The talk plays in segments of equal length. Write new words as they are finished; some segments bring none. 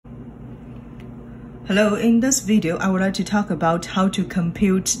Hello, in this video, I would like to talk about how to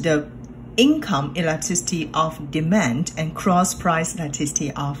compute the income elasticity of demand and cross-price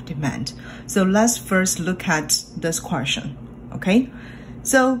elasticity of demand. So let's first look at this question, okay?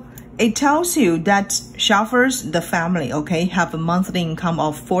 So it tells you that Schaffers, the family, okay, have a monthly income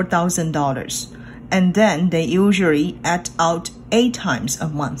of $4,000, and then they usually add out 8 times a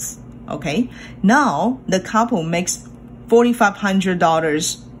month, okay? Now, the couple makes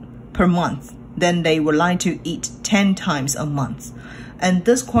 $4,500 per month. Then they would like to eat 10 times a month. And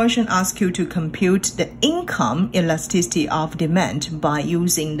this question asks you to compute the income elasticity of demand by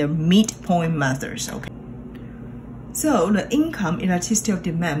using the midpoint methods. Okay. So the income elasticity of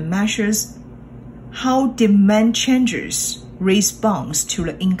demand measures how demand changes responds to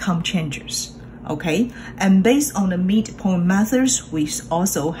the income changes. Okay, and based on the midpoint methods, we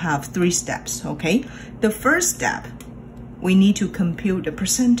also have 3 steps. Okay, the first step, we need to compute the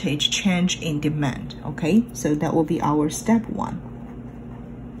percentage change in demand, okay? So that will be our step 1.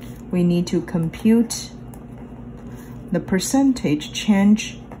 We need to compute the percentage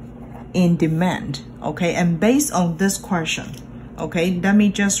change in demand, okay? And based on this question, okay, let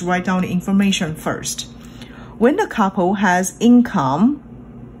me just write down the information first. When the couple has income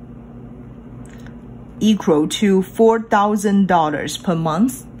equal to $4,000 per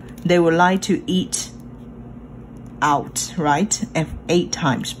month, they would like to eat out, right, 8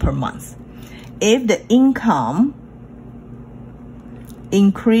 times per month. If the income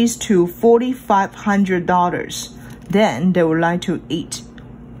increased to $4,500, then they would like to eat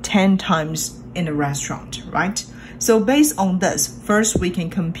 10 times in a restaurant, right? So based on this, first we can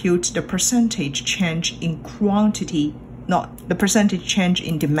compute the percentage change in quantity, not the percentage change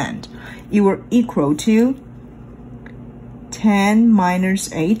in demand. It will equal to 10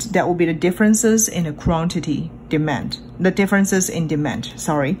 minus 8, that will be the differences in the quantity demand, the differences in demand,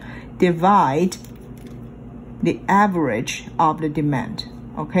 divide the average of the demand,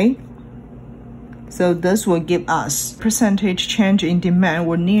 okay? So this will give us percentage change in demand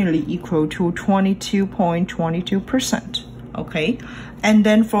will nearly equal to 22.22%, okay? And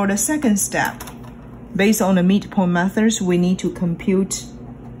then for the second step, based on the midpoint methods, we need to compute,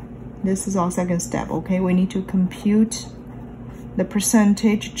 this is our second step, okay? We need to compute the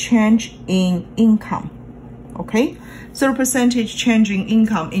percentage change in income, okay? So the percentage change in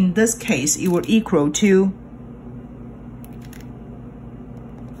income, in this case, it will equal to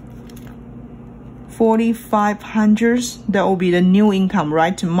 4,500, that will be the new income,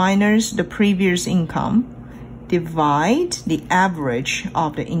 right? Minus the previous income, divide the average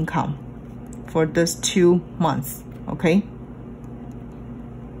of the income for this 2 months, okay?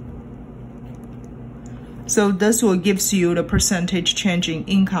 So this will gives you the percentage change in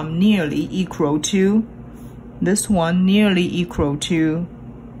income nearly equal to, this one nearly equal to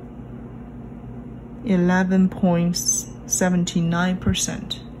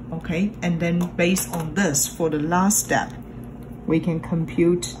 11.79%, okay? And then based on this, for the last step, we can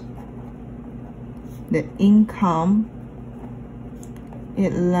compute the income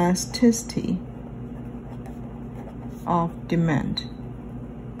elasticity of demand.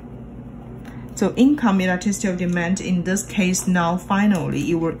 So income elasticity of demand in this case now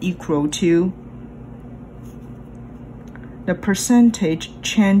finally it will equal to the percentage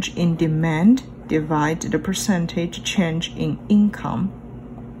change in demand divide the percentage change in income.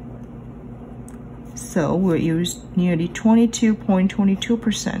 So we'll use nearly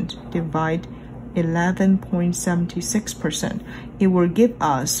 22.22% divide 11.76%. It will give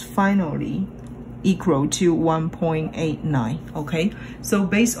us finally equal to 1.89, okay? So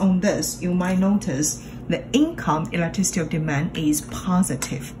based on this, you might notice the income elasticity of demand is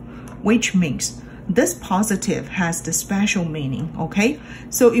positive, which means this positive has the special meaning, okay?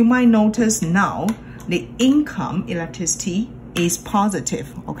 So you might notice now the income elasticity is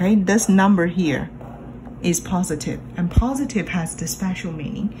positive, okay? This number here is positive, and positive has the special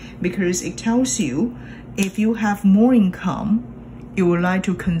meaning because it tells you if you have more income, you would like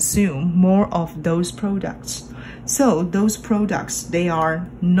to consume more of those products. So those products, they are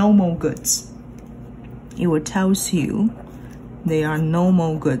normal goods. It will tell you they are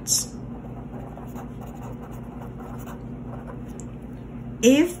normal goods.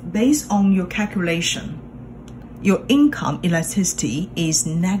 If based on your calculation, your income elasticity is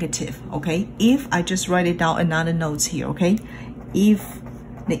negative, okay? If I just write it down another notes here, okay? If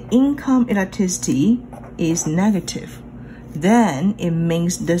the income elasticity is negative, then it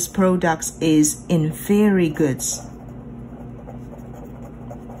means this product is inferior goods.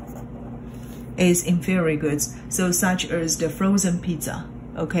 Is inferior goods, so such as the frozen pizza,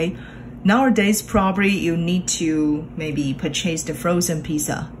 okay? Nowadays, probably you need to maybe purchase the frozen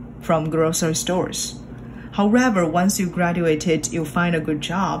pizza from grocery stores. However, once you graduated, you find a good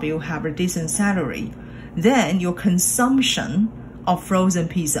job, you have a decent salary, then your consumption of frozen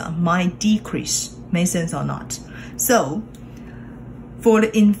pizza might decrease. Make sense or not? So, for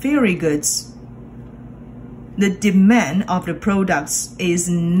the inferior goods, the demand of the products is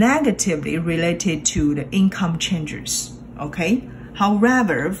negatively related to the income changes, okay?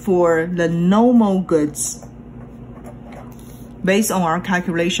 However, for the normal goods, based on our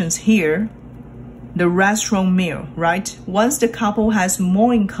calculations here, the restaurant meal, right? Once the couple has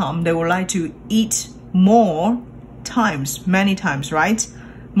more income, they would like to eat more times, many times, right?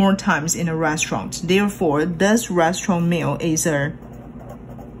 More times in a restaurant. Therefore, this restaurant meal is a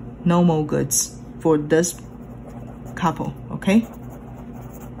normal goods for this couple, okay?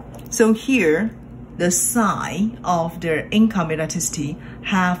 So here, the sign of the income elasticity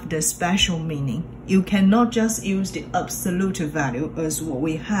have the special meaning. You cannot just use the absolute value as what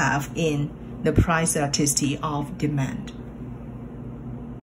we have in the price elasticity of demand.